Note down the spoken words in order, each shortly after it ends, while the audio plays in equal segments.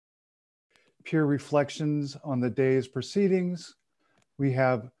peer reflections on the day's proceedings. We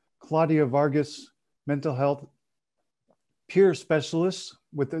have Claudia Vargas, mental health peer specialist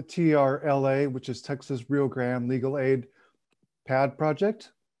with the TRLA, which is Texas Rio Grande Legal Aid PAD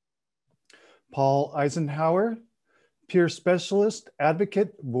Project. Paul Eisenhauer, peer specialist,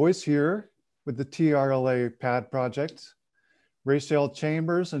 advocate, voice hearer with the TRLA PAD Project. Rayshell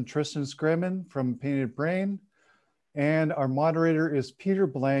Chambers and Tristan Scremin from Painted Brain. And our moderator is Peter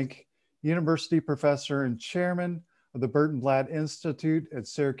Blanck, university professor and chairman of the Burton Blatt Institute at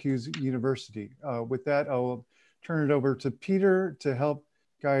Syracuse University. With that, I'll turn it over to Peter to help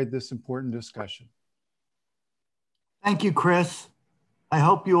guide this important discussion. Thank you, Chris. I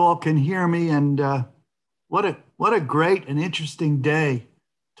hope you all can hear me. And what a great and interesting day.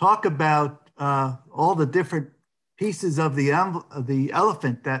 Talk about all the different pieces of the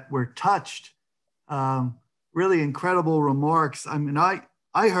elephant that were touched. Really incredible remarks. I mean,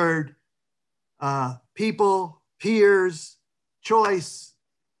 I heard people, peers, choice,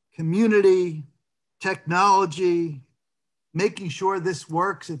 community, technology, making sure this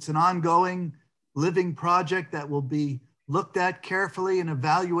works. It's an ongoing living project that will be looked at carefully and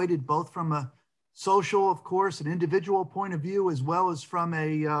evaluated both from a social, of course, an individual point of view, as well as from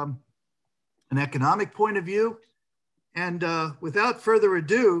an economic point of view. And without further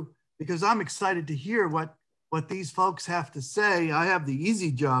ado, because I'm excited to hear what these folks have to say, I have the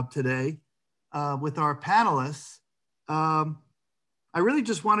easy job today with our panelists. I really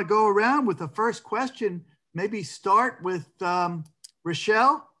just want to go around with the first question, maybe start with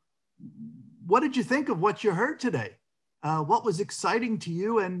Rayshell. What did you think of what you heard today? What was exciting to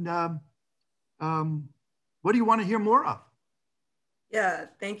you, and what do you want to hear more of? Yeah,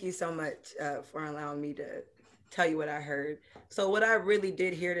 thank you so much for allowing me to tell you what I heard. So what I really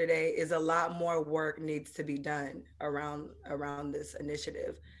did hear today is a lot more work needs to be done around this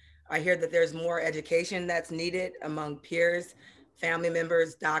initiative. I hear that there's more education that's needed among peers, family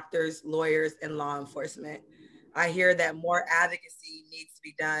members, doctors, lawyers, and law enforcement. I hear that more advocacy needs to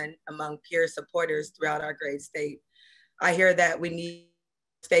be done among peer supporters throughout our great state. I hear that we need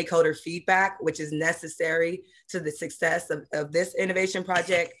stakeholder feedback, which is necessary to the success of this innovation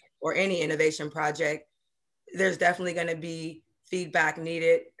project or any innovation project. There's definitely going to be feedback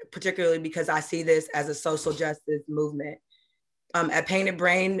needed, particularly because I see this as a social justice movement. At Painted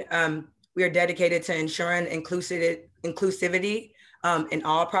Brain, we are dedicated to ensuring inclusivity in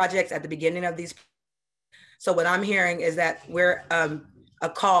all projects at the beginning of these. So what I'm hearing is that we're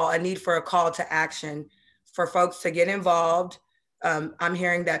a need for a call to action for folks to get involved. I'm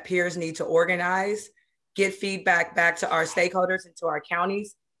hearing that peers need to organize, get feedback back to our stakeholders and to our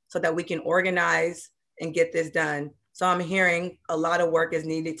counties so that we can organize and get this done. So I'm hearing a lot of work is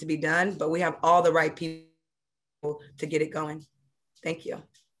needed to be done, but we have all the right people to get it going. Thank you.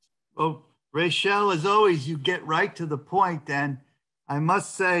 Well, Rayshell, as always, you get right to the point. And I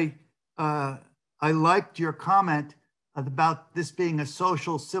must say, I liked your comment about this being a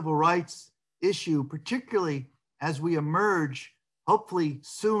social civil rights issue, particularly as we emerge, hopefully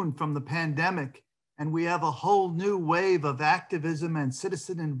soon, from the pandemic, and we have a whole new wave of activism and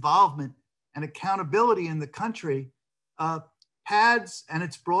citizen involvement and accountability in the country. PADS and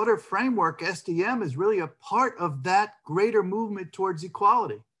its broader framework, SDM, is really a part of that greater movement towards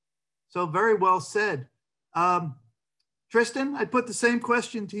equality. So very well said. Tristan, I put the same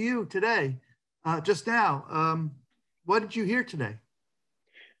question to you today, just now. What did you hear today?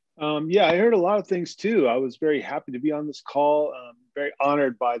 Yeah, I heard a lot of things too. I was very happy to be on this call. Very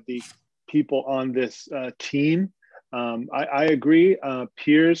honored by the people on this team. I agree,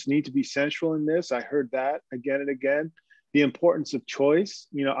 peers need to be central in this. I heard that again and again. The importance of choice.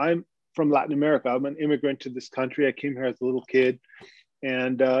 You know, I'm from Latin America. I'm an immigrant to this country. I came here as a little kid.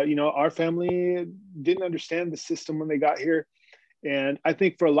 And, you know, our family didn't understand the system when they got here. And I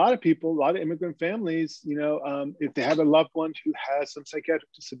think for a lot of people, a lot of immigrant families, you know, if they have a loved one who has some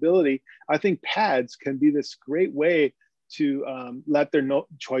psychiatric disability, I think PADS can be this great way to let their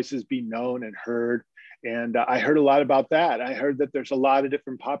choices be known and heard. And I heard a lot about that. I heard that there's a lot of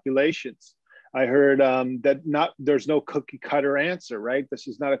different populations. I heard that there's no cookie cutter answer, right? This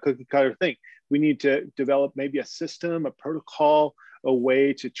is not a cookie cutter thing. We need to develop maybe a system, a protocol, a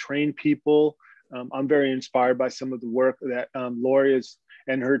way to train people. I'm very inspired by some of the work that Lori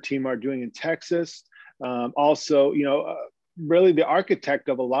and her team are doing in Texas. Also, you know, really the architect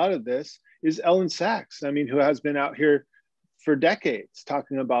of a lot of this is Ellen Sachs. I mean, who has been out here for decades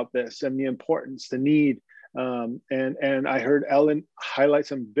talking about this and the importance, the need. And I heard Ellen highlight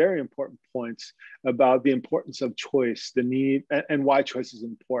some very important points about the importance of choice, the need, and why choice is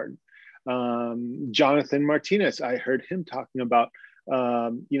important. Jonathan Martinez, I heard him talking about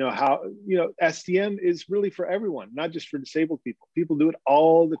STM is really for everyone, not just for disabled people. People do it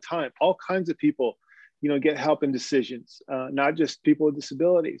all the time. All kinds of people, get help in decisions, not just people with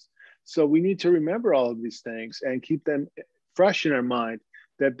disabilities. So we need to remember all of these things and keep them fresh in our mind,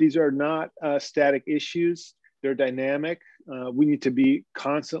 that these are not static issues. They're dynamic. We need to be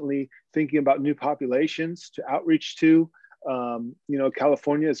constantly thinking about new populations to outreach to.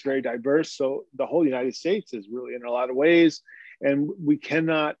 California is very diverse, so the whole United States is really in a lot of ways, and we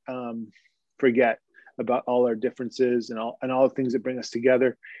cannot forget about all our differences and all the things that bring us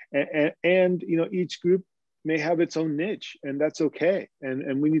together. And each group may have its own niche, and that's okay.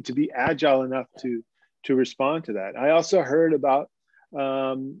 And we need to be agile enough to respond to that. I also heard about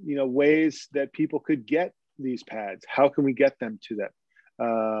ways that people could get these pads. How can we get them to them?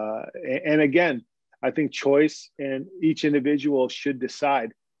 And again, I think choice, and each individual should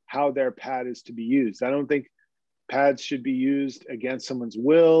decide how their pad is to be used. I don't think pads should be used against someone's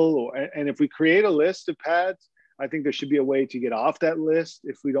will. And if we create a list of pads, I think there should be a way to get off that list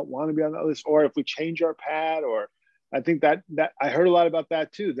if we don't want to be on that list, or if we change our pad. Or I think that I heard a lot about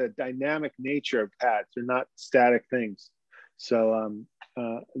that too, the dynamic nature of pads. They're not static things. So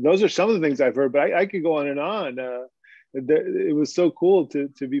those are some of the things I've heard, but I could go on and on. It was so cool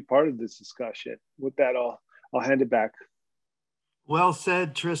to be part of this discussion. With that, I'll hand it back. Well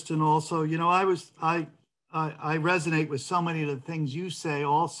said, Tristan. Also, I resonate with so many of the things you say.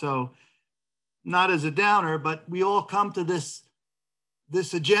 Also, not as a downer, but we all come to this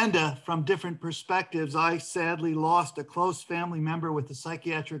agenda from different perspectives. I sadly lost a close family member with a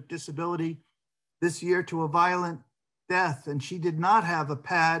psychiatric disability this year to a violent death, and she did not have a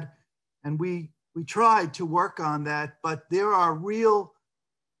pad, and we tried to work on that, but there are real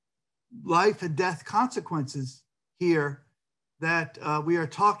life and death consequences here that we are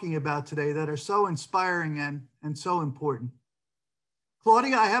talking about today that are so inspiring and so important.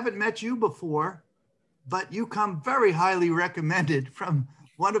 Claudia, I haven't met you before, but you come very highly recommended from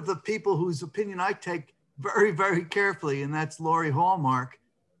one of the people whose opinion I take very, very carefully, and that's Lori Hallmark.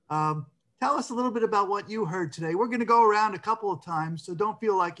 Tell us a little bit about what you heard today. We're going to go around a couple of times, so don't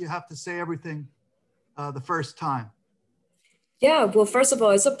feel like you have to say everything the first time. Yeah, well, first of all,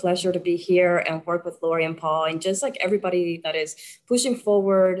 it's a pleasure to be here and work with Lori and Paul, and just like everybody that is pushing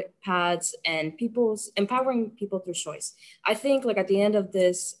forward pads and empowering people through choice. I think like at the end of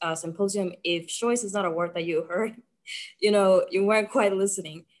this symposium, if choice is not a word that you heard, you weren't quite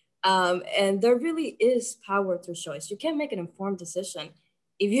listening. And there really is power through choice. You can't make an informed decision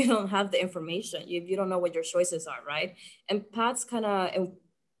if you don't have the information, if you don't know what your choices are, right? And pads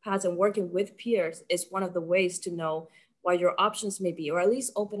and working with peers is one of the ways to know what your options may be, or at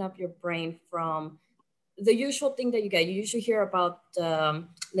least open up your brain from the usual thing that you get. You usually hear about the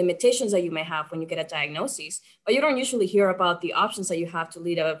limitations that you may have when you get a diagnosis, but you don't usually hear about the options that you have to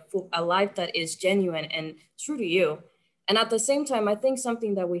lead a life that is genuine and true to you. And at the same time, I think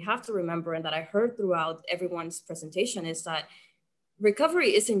something that we have to remember and that I heard throughout everyone's presentation is that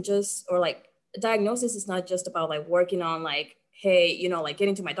recovery isn't just, or like diagnosis is not just about like working on like, hey, like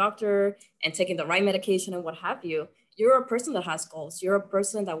getting to my doctor and taking the right medication and what have you. You're a person that has goals. You're a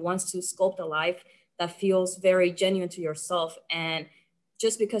person that wants to sculpt a life that feels very genuine to yourself. And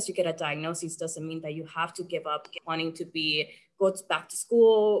just because you get a diagnosis doesn't mean that you have to give up wanting to go back to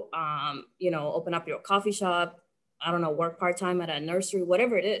school, open up your coffee shop, I don't know, work part-time at a nursery,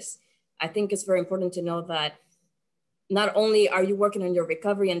 whatever it is. I think it's very important to know that not only are you working on your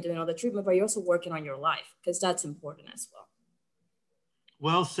recovery and doing all the treatment, but you're also working on your life, because that's important as well.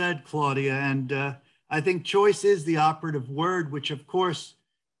 Well said, Claudia. And I think choice is the operative word, which of course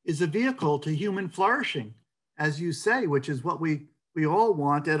is a vehicle to human flourishing, as you say, which is what we all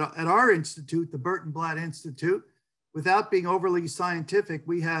want. At our institute, the Burton Blatt Institute, without being overly scientific,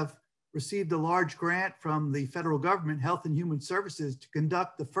 we have received a large grant from the federal government, Health and Human Services, to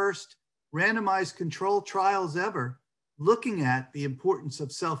conduct the first randomized controlled trials ever looking at the importance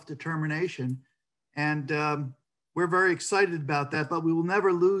of self-determination. And we're very excited about that, but we will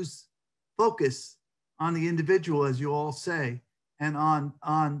never lose focus on the individual, as you all say, and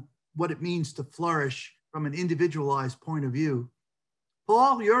on what it means to flourish from an individualized point of view.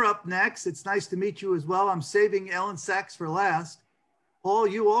 Paul, you're up next. It's nice to meet you as well. I'm saving Ellen Sachs for last. Paul,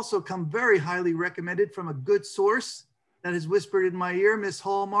 you also come very highly recommended from a good source that has whispered in my ear, Miss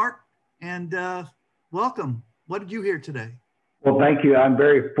Hallmark, and welcome. What did you hear today? Well, thank you. I'm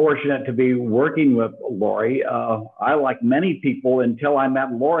very fortunate to be working with Lori. I, like many people, until I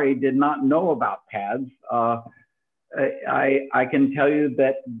met Lori, did not know about pads. I can tell you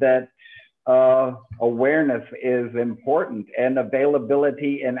that awareness is important, and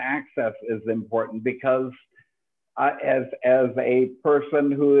availability and access is important, because as a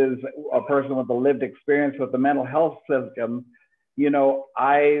person who is a person with a lived experience with the mental health system, you know,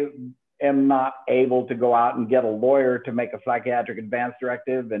 I am not able to go out and get a lawyer to make a psychiatric advance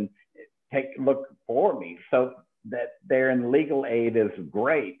directive and look for me. So that they're in legal aid is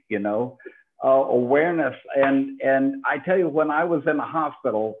great, you know. Awareness, and I tell you, when I was in the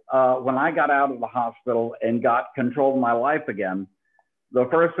hospital, when I got out of the hospital and got control of my life again, the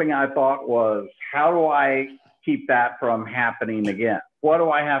first thing I thought was, how do I keep that from happening again? What do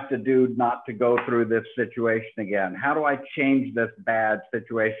I have to do not to go through this situation again? How do I change this bad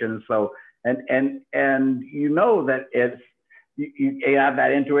situation? So, and you know that you have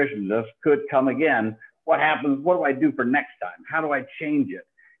that intuition, this could come again. What happens? What do I do for next time? How do I change it?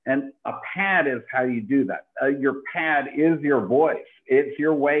 And a pad is how you do that. Your pad is your voice. It's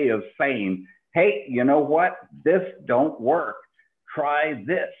your way of saying, hey, you know what? This don't work. Try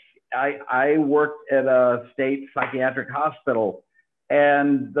this. I worked at a state psychiatric hospital,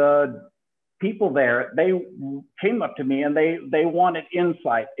 and the people there, they came up to me and they wanted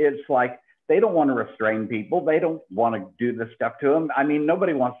insight. It's like, they don't want to restrain people. They don't want to do this stuff to them. I mean,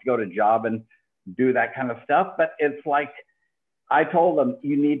 nobody wants to go to job and do that kind of stuff, but it's like, I told them,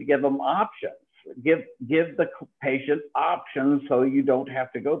 you need to give them options. Give the patient options so you don't have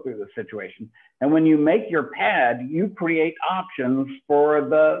to go through the situation. And when you make your pad, you create options for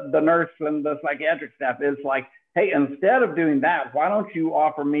the nurse and the psychiatric staff. It's like, hey, instead of doing that, why don't you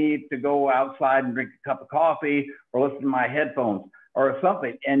offer me to go outside and drink a cup of coffee or listen to my headphones or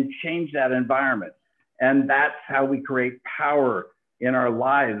something, and change that environment. And that's how we create power in our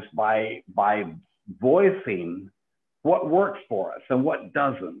lives, by voicing what works for us and what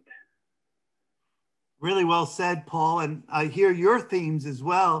doesn't. Really well said, Paul. And I hear your themes as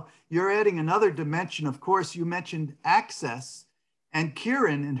well. You're adding another dimension. Of course, you mentioned access, and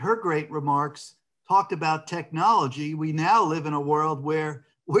Kieran, in her great remarks, talked about technology. We now live in a world where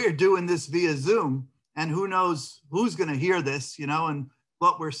we're doing this via Zoom, and who knows who's going to hear this, you know, and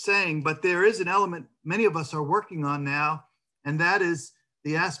what we're saying. But there is an element many of us are working on now, and that is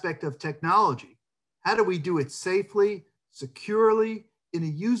the aspect of technology. How do we do it safely, securely, in a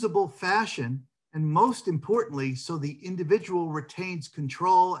usable fashion, and most importantly, so the individual retains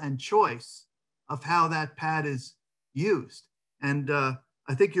control and choice of how that pad is used? And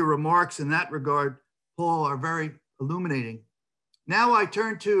I think your remarks in that regard, Paul, are very illuminating. Now I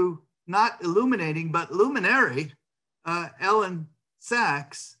turn to not illuminating, but luminary, Ellen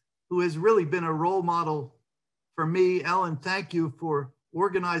Sachs, who has really been a role model for me. Ellen, thank you for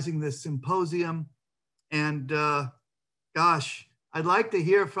organizing this symposium. And gosh, I'd like to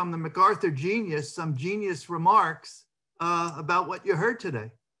hear from the MacArthur genius, some genius remarks about what you heard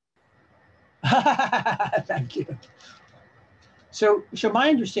today. Thank you. So my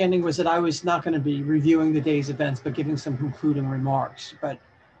understanding was that I was not going to be reviewing the day's events, but giving some concluding remarks. But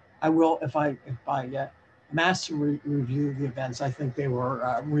I will, if I master review the events. I think they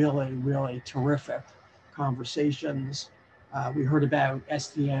were really, really terrific conversations. We heard about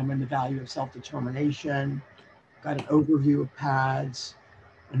SDM and the value of self-determination, got an overview of PADS,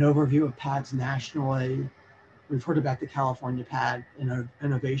 an overview of PADS nationally. We've heard about the California PAD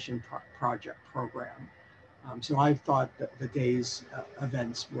Innovation Project program. So I thought that the day's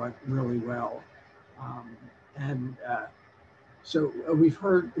events went really well. So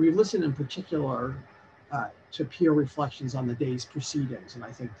we've listened in particular to peer reflections on the day's proceedings. And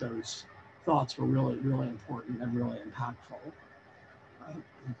I think those thoughts were really, really important and really impactful.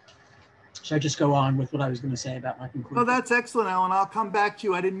 Should I just go on with what I was going to say about my conclusion? Well, that's excellent, Ellen. I'll come back to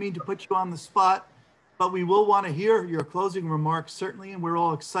you. I didn't mean to put you on the spot, but we will want to hear your closing remarks, certainly, and we're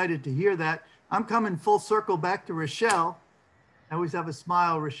all excited to hear that. I'm coming full circle back to Rayshell. I always have a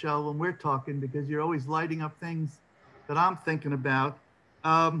smile, Rayshell, when we're talking, because you're always lighting up things that I'm thinking about.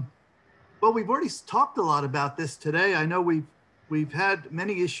 Well, we've already talked a lot about this today. I know we've had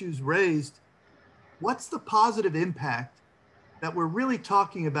many issues raised. What's the positive impact that we're really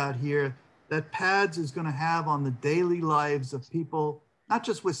talking about here that PADS is going to have on the daily lives of people, not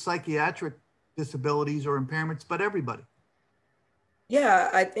just with psychiatric disabilities or impairments, but everybody? Yeah,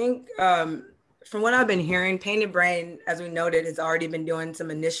 I think from what I've been hearing, Painted Brain, as we noted, has already been doing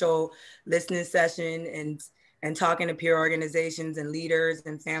some initial listening session and talking to peer organizations and leaders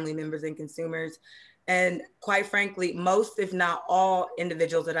and family members and consumers. And quite frankly, most, if not all,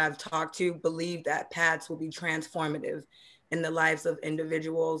 individuals that I've talked to believe that PADS will be transformative in the lives of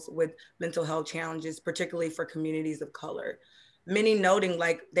individuals with mental health challenges, particularly for communities of color. Many noting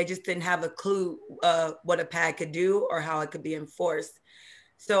like they just didn't have a clue what a PAD could do or how it could be enforced.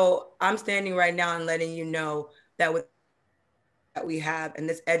 So I'm standing right now and letting you know that with that we have and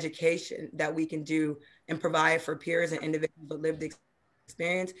this education that we can do and provide for peers and individuals with lived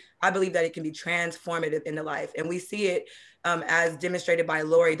experience, I believe that it can be transformative in the life. And we see it as demonstrated by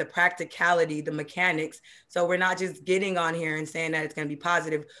Lori, the practicality, the mechanics. So we're not just getting on here and saying that it's going to be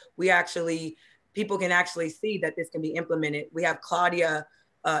positive. People can actually see that this can be implemented. We have Claudia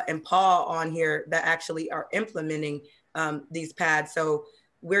and Paul on here that actually are implementing these pads. So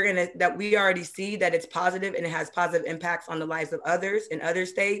we already see that it's positive and it has positive impacts on the lives of others in other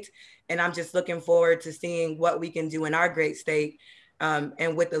states. And I'm just looking forward to seeing what we can do in our great state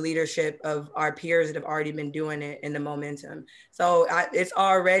and with the leadership of our peers that have already been doing it in the momentum. So it's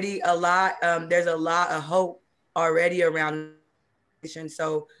already a lot. There's a lot of hope already around.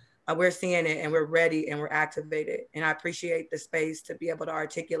 So we're seeing it and we're ready and we're activated. And I appreciate the space to be able to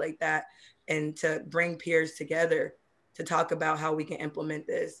articulate that and to bring peers together to talk about how we can implement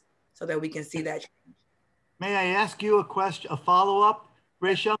this so that we can see that change. May I ask you a question, a follow-up?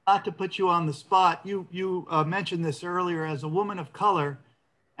 Rayshell, not to put you on the spot, you mentioned this earlier, as a woman of color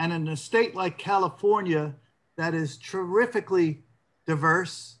and in a state like California that is terrifically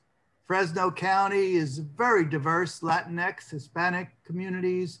diverse. Fresno County is very diverse, Latinx, Hispanic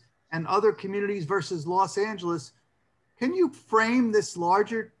communities, and other communities versus Los Angeles. Can you frame this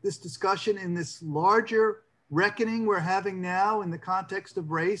discussion in this larger reckoning we're having now in the context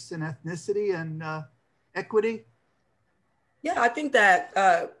of race and ethnicity and equity? Yeah, I think that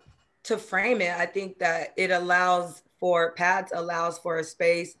to frame it, I think that it PADS allows for a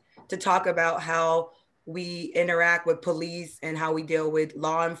space to talk about how we interact with police and how we deal with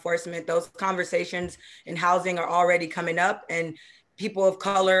law enforcement. Those conversations in housing are already coming up, and people of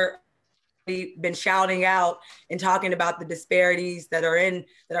color been shouting out and talking about the disparities that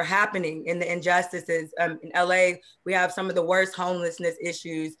are happening in the injustices. In LA, we have some of the worst homelessness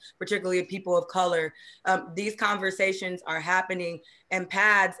issues, particularly of people of color. These conversations are happening, and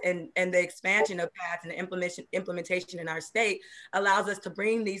PADS and the expansion of PADS and the implementation in our state allows us to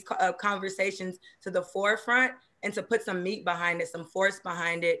bring these conversations to the forefront and to put some meat behind it, some force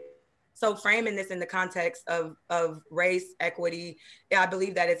behind it. So framing this in the context of race, equity, I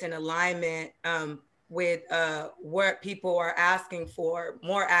believe that it's in alignment with what people are asking for: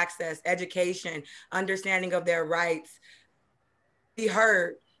 more access, education, understanding of their rights, be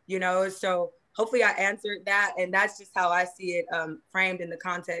heard, So hopefully I answered that. And that's just how I see it framed in the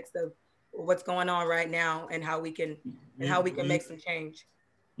context of what's going on right now and how we can make some change.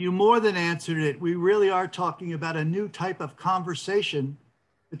 You more than answered it. We really are talking about a new type of conversation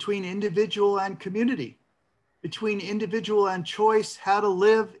between individual and community, between individual and choice, how to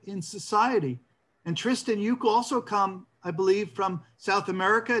live in society. And Tristan, you also come, I believe, from South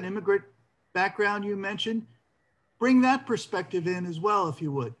America, an immigrant background you mentioned. Bring that perspective in as well, if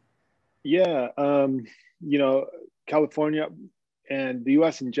you would. Yeah, California and the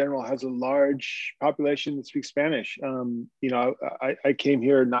US in general has a large population that speaks Spanish. I came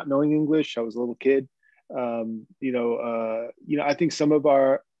here not knowing English. I was a little kid. I think some of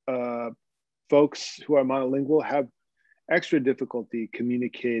our folks who are monolingual have extra difficulty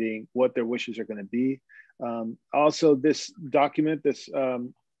communicating what their wishes are going to be. Also, this document, this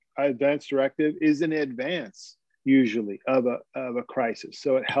advance directive, is in advance usually of a crisis.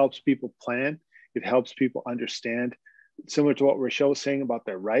 So it helps people plan. It helps people understand, similar to what Rayshell was saying about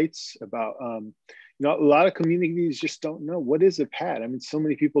their rights, about a lot of communities just don't know what is a PAD. I mean, so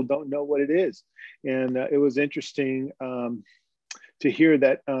many people don't know what it is. And it was interesting to hear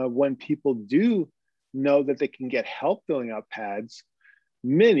that when people do know that they can get help filling out PADs,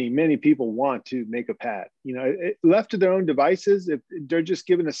 many people want to make a PAD. Left to their own devices, if they're just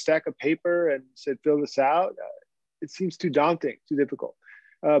given a stack of paper and said, fill this out, it seems too daunting, too difficult.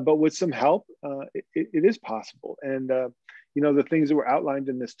 But with some help, it is possible. And the things that were outlined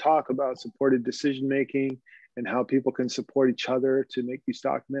in this talk about supported decision-making and how people can support each other to make these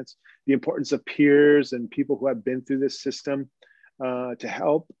documents, the importance of peers and people who have been through this system to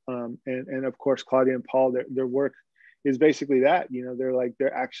help. And of course, Claudia and Paul, their work is basically that.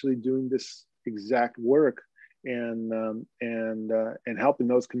 They're actually doing this exact work and helping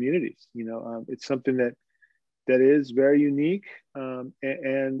those communities. It's something that is very unique.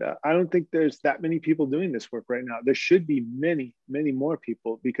 And I don't think there's that many people doing this work right now. There should be many more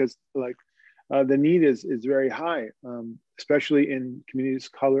people, because the need is very high, especially in communities,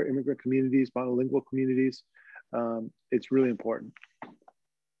 color, immigrant communities, monolingual communities. It's really important.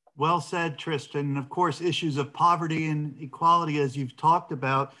 Well said, Tristan. And of course, issues of poverty and equality, as you've talked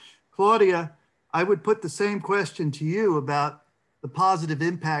about. Claudia, I would put the same question to you about the positive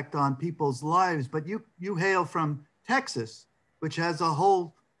impact on people's lives, but you hail from Texas, which has a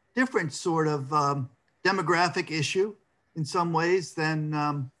whole different sort of demographic issue in some ways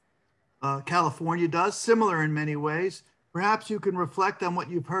than California does, similar in many ways. Perhaps you can reflect on what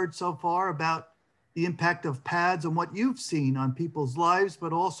you've heard so far about the impact of PADS and what you've seen on people's lives,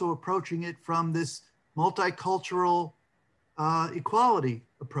 but also approaching it from this multicultural equality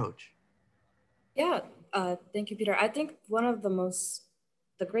approach. Yeah, thank you, Peter. I think one of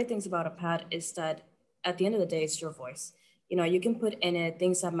the great things about a PAD is that at the end of the day, it's your voice. You know, you can put in it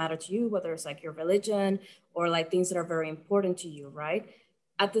things that matter to you, whether it's like your religion or like things that are very important to you, right?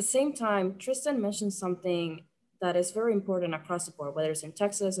 At the same time, Tristan mentioned something that is very important across the board, whether it's in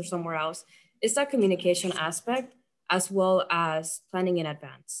Texas or somewhere else, is that communication aspect as well as planning in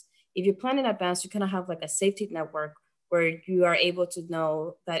advance. If you plan in advance, you kind of have like a safety network where you are able to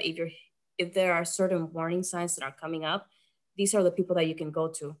know that if there are certain warning signs that are coming up, these are the people that you can go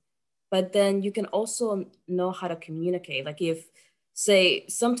to. But then you can also know how to communicate. Like if, say,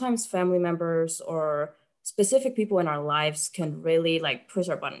 sometimes family members or specific people in our lives can really like push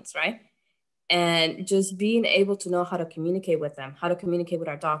our buttons, right? And just being able to know how to communicate with them, how to communicate with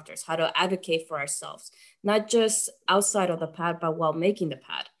our doctors, how to advocate for ourselves, not just outside of the PAD, but while making the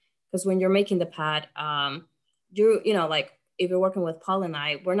PAD. Because when you're making the PAD, you know, like if you're working with Paul and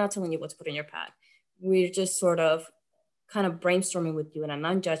I, we're not telling you what to put in your PAD. We're just sort of kind of brainstorming with you in a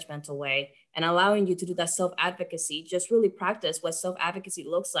non-judgmental way and allowing you to do that self-advocacy, just really practice what self-advocacy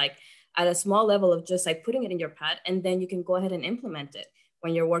looks like at a small level of just like putting it in your PAD, and then you can go ahead and implement it.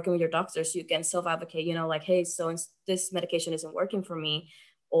 When you're working with your doctors, you can self-advocate, you know, like, hey, so this medication isn't working for me,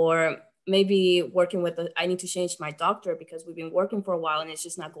 or maybe working with, I need to change my doctor because we've been working for a while and it's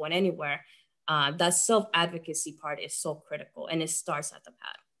just not going anywhere. That self-advocacy part is so critical, and it starts at the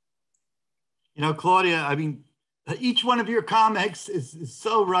PAD. You know, Claudia, I mean, each one of your comments is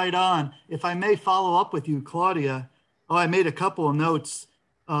so right on. If I may follow up with you, Claudia, I made a couple of notes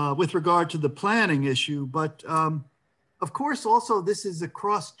with regard to the planning issue, but of course, also this is a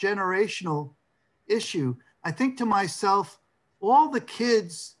cross-generational issue. I think to myself, all the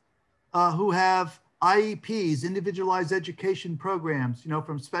kids who have IEPs, individualized education programs, you know,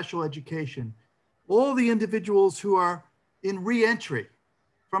 from special education, all the individuals who are in reentry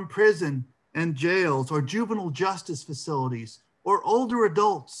from prison and jails or juvenile justice facilities, or older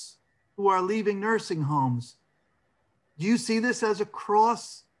adults who are leaving nursing homes. Do you see this as a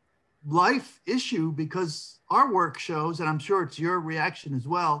cross-life issue? Because our work shows, and I'm sure it's your reaction as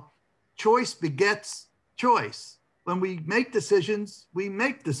well, choice begets choice. When we make decisions, we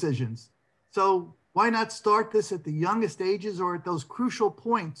make decisions. So why not start this at the youngest ages or at those crucial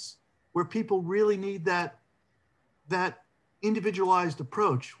points where people really need that individualized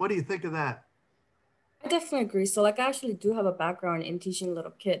approach? What do you think of that? I definitely agree. So like I actually do have a background in teaching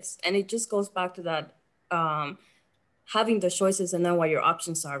little kids, and it just goes back to that having the choices and know what your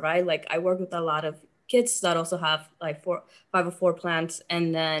options are, right? Like I work with a lot of kids that also have like 504 plans,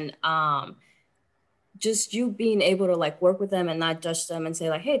 and then just you being able to like work with them and not judge them and say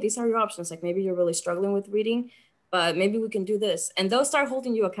like, hey, these are your options. Like maybe you're really struggling with reading, but maybe we can do this. And they'll start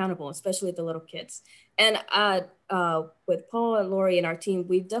holding you accountable, especially the little kids. And with Paul and Lori and our team,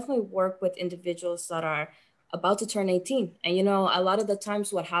 we definitely work with individuals that are about to turn 18. And, you know, a lot of the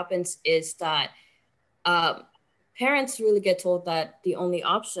times what happens is that parents really get told that the only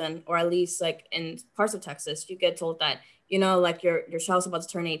option, or at least like in parts of Texas, you get told that, you know, like your child's about to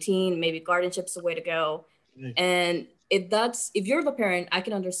turn 18, maybe guardianship's the way to go. And if you're the parent, I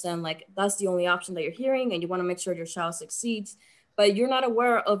can understand like that's the only option that you're hearing and you want to make sure your child succeeds, but you're not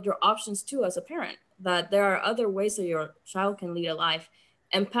aware of your options too as a parent, that there are other ways that your child can lead a life.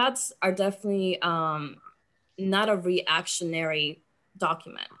 And PADs are definitely not a reactionary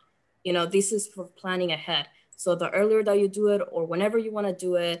document. You know, this is for planning ahead. So the earlier that you do it or whenever you want to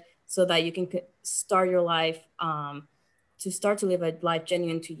do it, so that you can start your life to start to live a life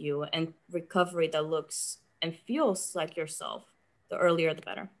genuine to you and recovery that looks and feels like yourself, the earlier the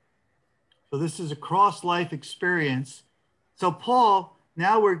better. So this is a cross-life experience. So Paul,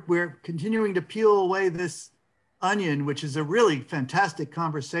 now we're continuing to peel away this onion, which is a really fantastic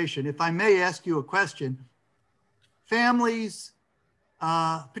conversation. If I may ask you a question, families,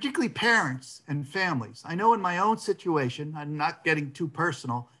 particularly parents and families. I know in my own situation, I'm not getting too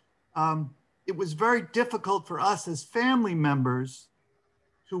personal, it was very difficult for us as family members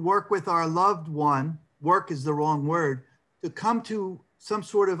to work with our loved one, work is the wrong word, to come to some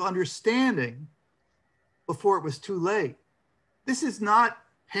sort of understanding before it was too late. This is not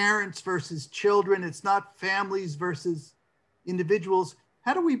parents versus children. It's not families versus individuals.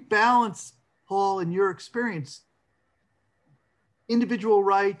 How do we balance, Paul, in your experience, individual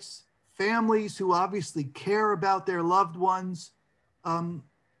rights, families who obviously care about their loved ones?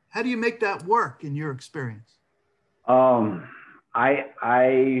 How do you make that work in your experience? I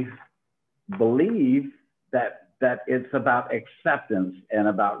believe that it's about acceptance and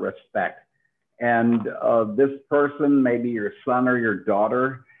about respect. And this person, maybe your son or your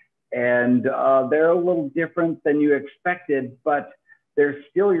daughter, and they're a little different than you expected, but they're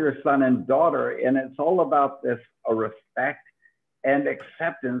still your son and daughter. And it's all about this respect and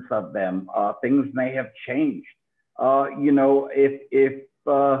acceptance of them. Things may have changed. You know, if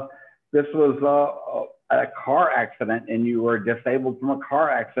this was a car accident and you were disabled from a car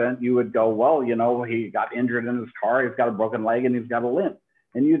accident, you would go, well, you know, he got injured in his car, he's got a broken leg and he's got a limp,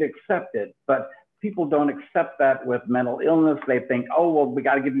 and you'd accept it. But people don't accept that with mental illness. They think, oh, well, we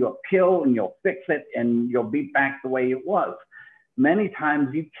got to give you a pill and you'll fix it and you'll be back the way it was. Many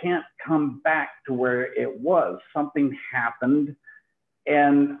times you can't come back to where it was. Something happened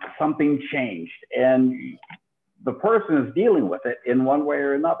and something changed, and the person is dealing with it in one way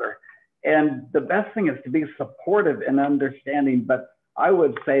or another. And the best thing is to be supportive and understanding, but I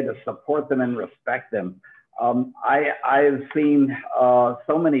would say to support them and respect them. I've seen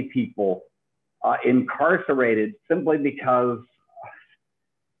so many people incarcerated simply because,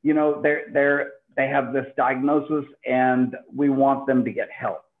 you know, they have this diagnosis and we want them to get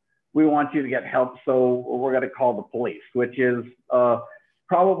help. We want you to get help, so we're going to call the police, which is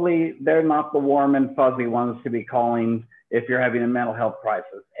probably, they're not the warm and fuzzy ones to be calling if you're having a mental health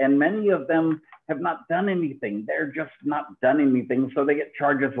crisis. And many of them have not done anything. They're just not done anything. So they get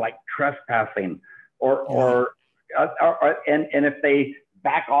charges like trespassing and if they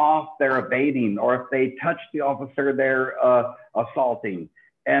back off, they're evading, or if they touch the officer, they're assaulting.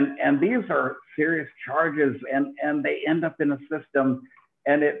 And these are serious charges, and they end up in a system,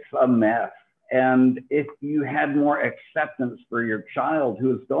 and it's a mess. And if you had more acceptance for your child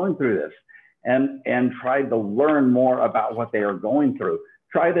who is going through this, and try to learn more about what they are going through,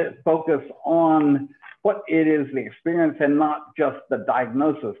 try to focus on what it is, the experience, and not just the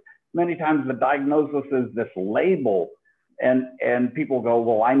diagnosis. Many times the diagnosis is this label, and people go,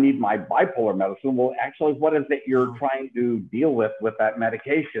 well, I need my bipolar medicine. Well, actually, what is it you're trying to deal with that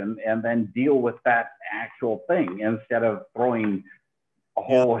medication, and then deal with that actual thing instead of throwing a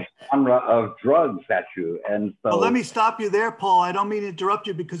whole genre of drugs at you. And so, well, let me stop you there, Paul. I don't mean to interrupt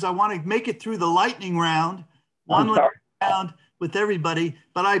you because I want to make it through the lightning round, one round with everybody,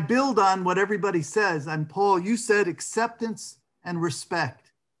 but I build on what everybody says. And Paul, you said acceptance and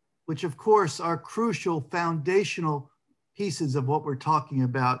respect, which of course are crucial foundational pieces of what we're talking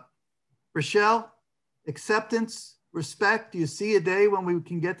about. Rayshell, acceptance, respect. Do you see a day when we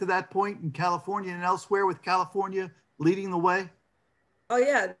can get to that point in California and elsewhere, with California leading the way? Oh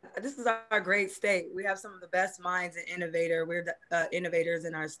yeah, this is our great state. We have some of the best minds and we're innovators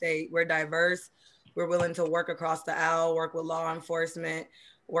in our state. We're diverse. We're willing to work across the aisle, work with law enforcement,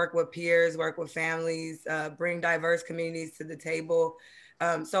 work with peers, work with families, bring diverse communities to the table.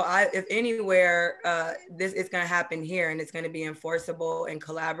 So if anywhere, this is going to happen here, and it's going to be enforceable and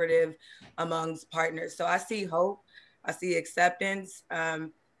collaborative amongst partners. So I see hope. I see acceptance.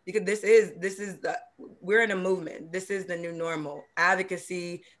 Because we're in a movement. This is the new normal.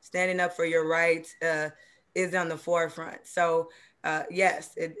 Advocacy, standing up for your rights is on the forefront. So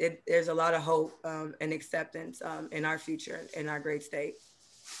yes, there's a lot of hope and acceptance in our future, in our great state.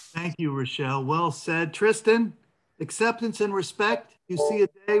 Thank you, Rayshell. Well said. Tristan, acceptance and respect. You see a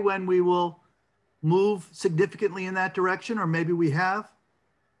day when we will move significantly in that direction, or maybe we have?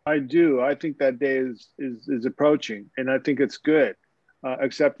 I do. I think that day is approaching, and I think it's good.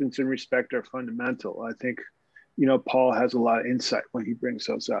 Acceptance and respect are fundamental. I think, you know, Paul has a lot of insight when he brings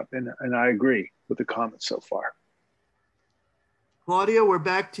those up, and I agree with the comments so far. Claudia, we're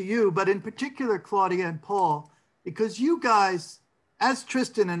back to you, but in particular, Claudia and Paul, because you guys, as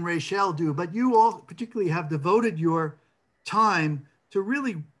Tristan and Rayshell do, but you all particularly have devoted your time to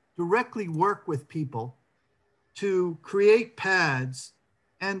really directly work with people to create pads.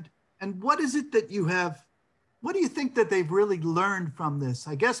 And what is it that you have? What do you think that they've really learned from this?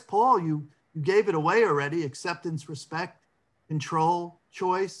 I guess, Paul, you gave it away already: acceptance, respect, control,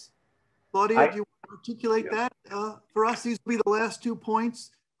 choice. Claudia, do you want to articulate that for us? These will be the last 2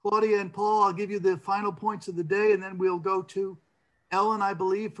 points. Claudia and Paul, I'll give you the final points of the day, and then we'll go to Ellen, I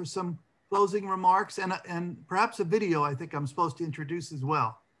believe, for some closing remarks and perhaps a video I think I'm supposed to introduce as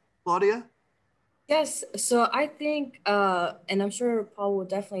well. Claudia? Yes, so I think, and I'm sure Paul will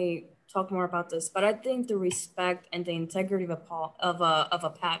definitely talk more about this, but I think the respect and the integrity of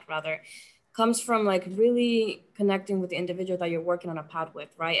a PAD comes from like really connecting with the individual that you're working on a PAD with,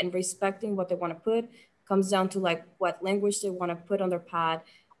 right? And respecting what they want to put comes down to like what language they want to put on their PAD.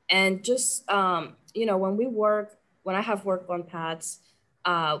 And just, you know, when I have worked on PADs,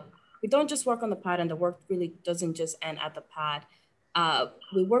 we don't just work on the PAD, and the work really doesn't just end at the PAD.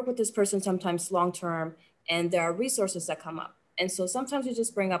 we work with this person sometimes long-term, and there are resources that come up. And so sometimes we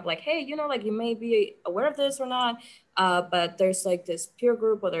just bring up like, hey, you know, like you may be aware of this or not, but there's like this peer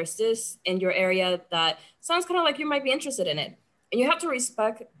group or there's this in your area that sounds kind of like you might be interested in it. And you have to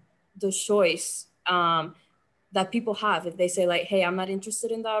respect the choice that people have. If they say like, hey, I'm not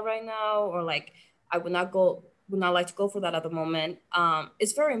interested in that right now, or like, I would not like to go for that at the moment.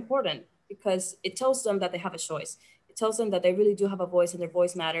 It's very important because it tells them that they have a choice. It tells them that they really do have a voice and their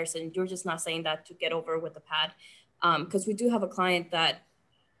voice matters. And you're just not saying that to get over with the pad. Because we do have a client that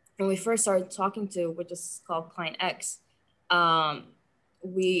when we first started talking to, which is called Client X, Paul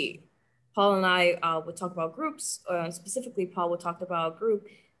and I would talk about groups, specifically Paul would talk about a group,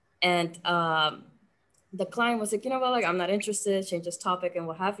 and the client was like, you know what, like I'm not interested, change this topic and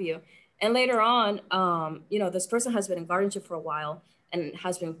what have you. And later on, you know, this person has been in guardianship for a while and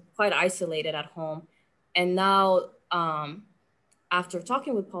has been quite isolated at home. And now, after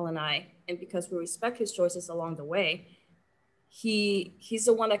talking with Paul and I, and because we respect his choices along the way, he's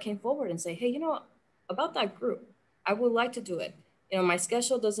the one that came forward and say, hey, you know, about that group, I would like to do it. You know, my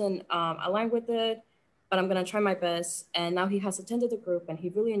schedule doesn't align with it, but I'm gonna try my best. And now he has attended the group and he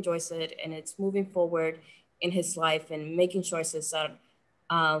really enjoys it. And it's moving forward in his life and making choices that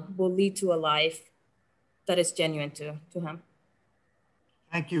will lead to a life that is genuine to him.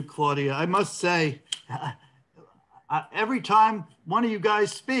 Thank you, Claudia. I must say, every time one of you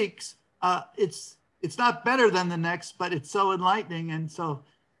guys speaks, it's not better than the next, but it's so enlightening. And so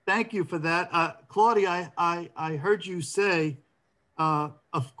thank you for that. Claudia, I heard you say,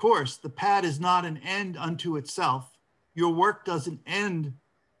 of course, the PAD is not an end unto itself. Your work doesn't end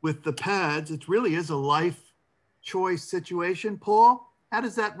with the PADs. It really is a life choice situation. Paul, how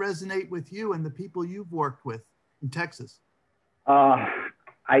does that resonate with you and the people you've worked with in Texas?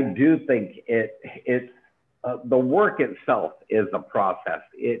 I do think it's the work itself is a process.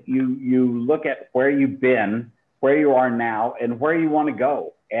 You look at where you've been, where you are now, and where you want to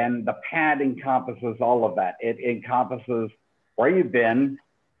go. And the PAD encompasses all of that. It encompasses where you've been,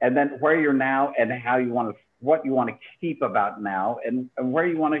 and then where you're now, and how you want to, what you want to keep about now, and where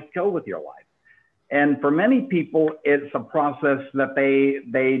you want to go with your life. And for many people, it's a process that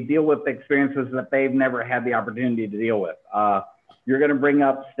they deal with experiences that they've never had the opportunity to deal with. You're going to bring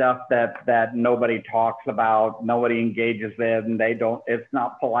up stuff that nobody talks about, nobody engages in, it's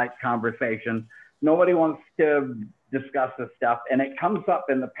not polite conversation. Nobody wants to discuss this stuff, and it comes up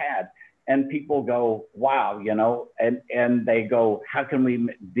in the PAD, and people go, wow, you know, and they go, how can we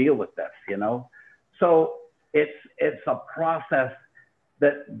deal with this, you know? So it's a process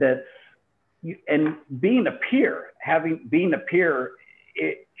that's, and being a peer,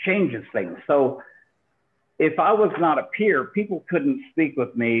 it changes things. So if I was not a peer, people couldn't speak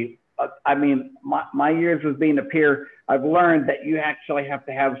with me. I mean, my years as being a peer, I've learned that you actually have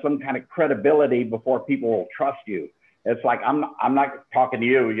to have some kind of credibility before people will trust you. It's like, I'm not talking to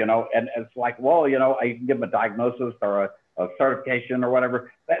you, you know, and it's like, well, you know, I can give them a diagnosis or a certification or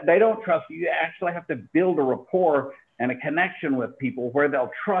whatever. They don't trust you. You actually have to build a rapport and a connection with people where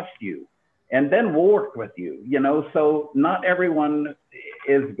they'll trust you. And then we'll work with you, you know. So not everyone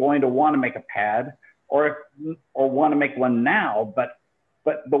is going to want to make a PAD or want to make one now, but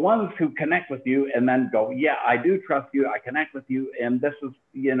the ones who connect with you and then go, yeah, I do trust you, I connect with you, and this is,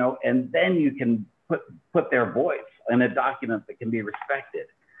 you know, and then you can put their voice in a document that can be respected.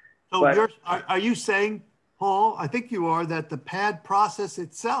 So are you saying, Paul, I think you are, that the PAD process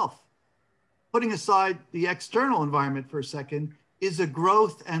itself, putting aside the external environment for a second, is a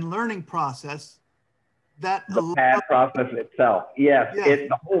growth and learning process that the PAD process itself, yes, yeah. It's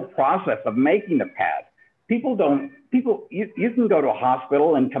the whole process of making the PAD. You can go to a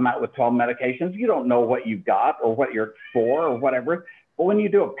hospital and come out with 12 medications. You don't know what you've got or what you're for or whatever. But when you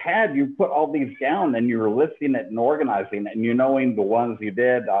do a PAD, you put all these down and you're listing it and organizing it and you knowing the ones you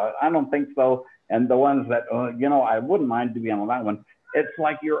did. I don't think so. And the ones that, you know, I wouldn't mind to be on that one. It's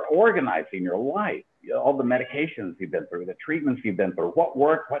like you're organizing your life, all the medications you've been through, the treatments you've been through, what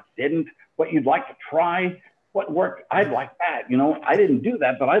worked, what didn't, what you'd like to try, what worked. I'd like that. You know, I didn't do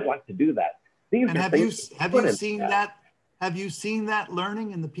that, but I'd like to do that. These and have you seen that? Have you seen that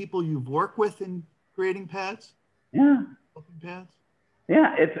learning in the people you've worked with in creating PADs? Yeah. PADs?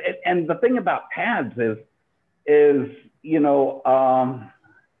 Yeah. And the thing about PADs is you know,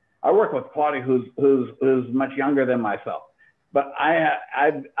 I work with Claudia, who's much younger than myself, but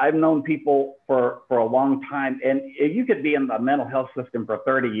I've known people for a long time, and you could be in the mental health system for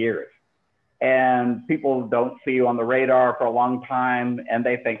 30 years. And people don't see you on the radar for a long time, and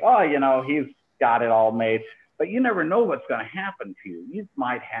they think, oh, you know, he's got it all made. but you never know what's going to happen to you. You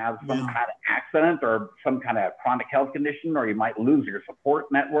might have some kind of accident or some kind of chronic health condition, or you might lose your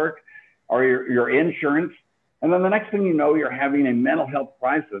support network or your insurance. And then the next thing you know, you're having a mental health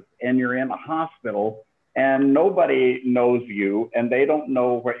crisis and you're in a hospital and nobody knows you and they don't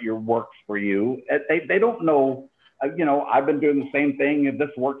know what works for you. They don't know, you know, I've been doing the same thing and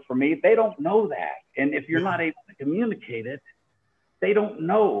this works for me. They don't know that. And if you're not able to communicate it, they don't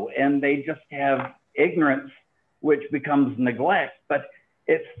know. And they just have ignorance, which becomes neglect. But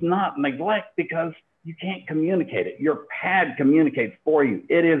it's not neglect because you can't communicate it. Your pad communicates for you.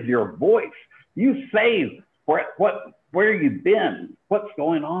 It is your voice. You say where you've been, what's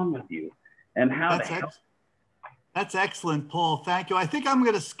going on with you, and how to help. That's excellent, Paul. Thank you. I think I'm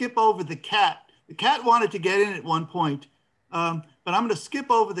going to skip over the cat. The cat wanted to get in at one point, but I'm going to skip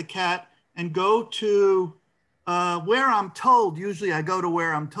over the cat and go to where I'm told. Usually I go to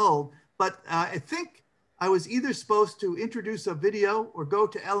where I'm told, but I think I was either supposed to introduce a video or go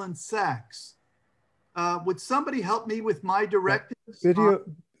to Ellen Sachs. Would somebody help me with my directives? Video,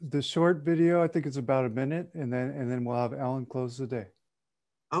 the short video, I think it's about a minute, and then we'll have Ellen close the day.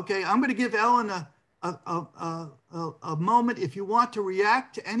 Okay, I'm going to give Ellen a moment. If you want to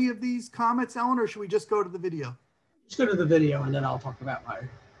react to any of these comments, Ellen, or should we just go to the video? Let's go to the video, and then I'll talk about my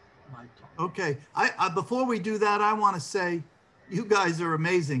talk. Okay, before we do that, I want to say you guys are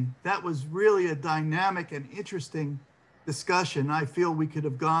amazing. That was really a dynamic and interesting discussion. I feel we could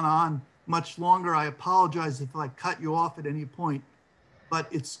have gone on much longer. I apologize if I cut you off at any point, but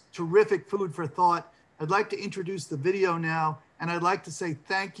it's terrific food for thought. I'd like to introduce the video now, and I'd like to say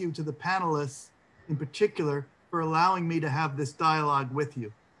thank you to the panelists in particular for allowing me to have this dialogue with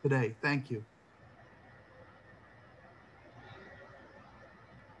you today. Thank you.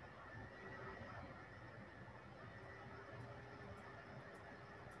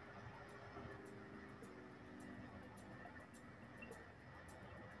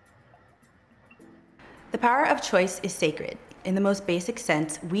 The power of choice is sacred. In the most basic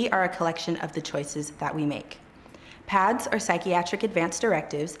sense, we are a collection of the choices that we make. PADS, or Psychiatric Advanced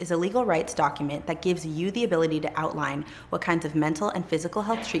Directives, is a legal rights document that gives you the ability to outline what kinds of mental and physical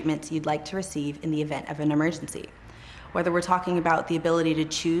health treatments you'd like to receive in the event of an emergency. Whether we're talking about the ability to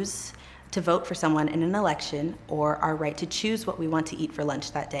choose to vote for someone in an election or our right to choose what we want to eat for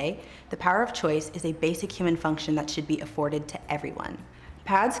lunch that day, the power of choice is a basic human function that should be afforded to everyone.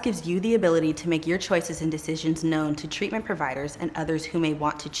 PADS gives you the ability to make your choices and decisions known to treatment providers and others who may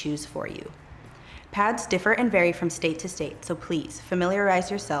want to choose for you. PADS differ and vary from state to state, so please familiarize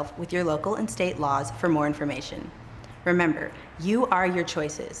yourself with your local and state laws for more information. Remember, you are your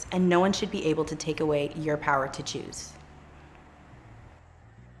choices, and no one should be able to take away your power to choose.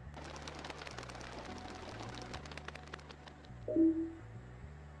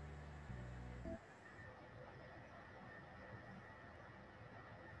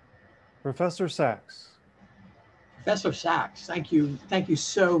 Professor Sachs. Professor Sachs, thank you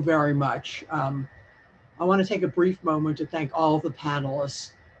so very much. I want to take a brief moment to thank all of the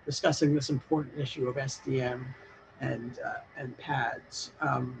panelists discussing this important issue of SDM and PADS.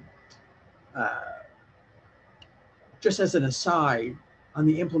 Just as an aside, on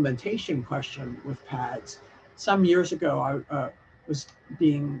the implementation question with PADS, some years ago I was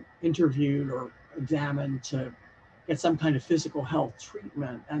being interviewed or examined to get some kind of physical health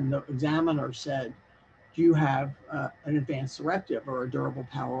treatment, and the examiner said, do you have an advanced directive or a durable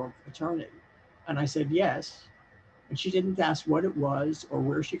power of attorney? And I said, yes. And she didn't ask what it was or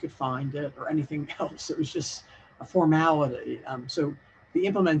where she could find it or anything else. It was just a formality. So the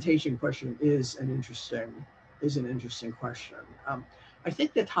implementation question is an interesting question. I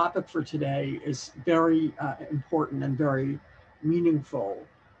think the topic for today is very important and very meaningful.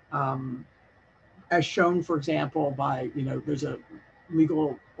 As shown, for example, by, there's a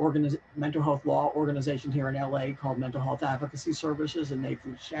legal mental health law organization here in LA called Mental Health Advocacy Services, and they've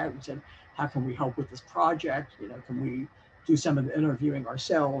reached out and said, how can we help with this project? Can we do some of the interviewing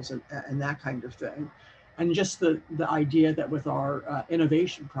ourselves and that kind of thing? And just the idea that with our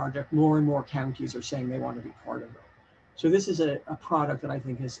innovation project, more and more counties are saying they want to be part of it. So this is a product that I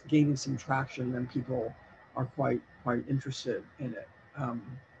think is gaining some traction and people are quite interested in it.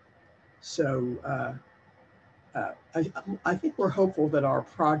 I think we're hopeful that our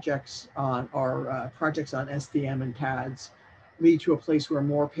projects on SDM and PADS lead to a place where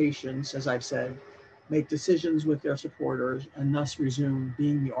more patients, as I've said, make decisions with their supporters and thus resume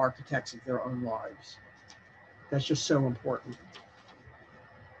being the architects of their own lives. That's just so important.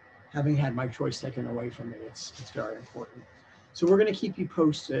 Having had my choice taken away from me, it's very important. So we're going to keep you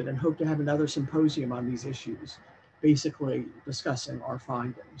posted and hope to have another symposium on these issues, basically discussing our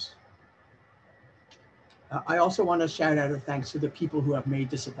findings. I also want to shout out a thanks to the people who have made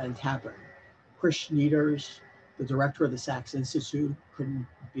this event happen. Chris Schneiders, the director of the Sachs Institute, couldn't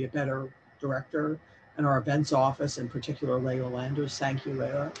be a better director, and our events office, in particular, Leila Landers. Thank you,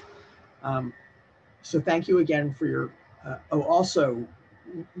 Leila. So thank you again for your, also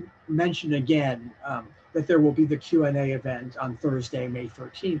mention again that there will be the Q&A event on Thursday, May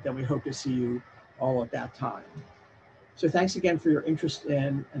 13th, and we hope to see you all at that time. So thanks again for your interest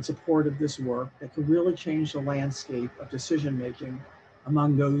in and support of this work that could really change the landscape of decision-making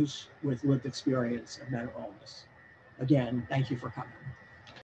among those with lived experience of mental illness. Again, thank you for coming.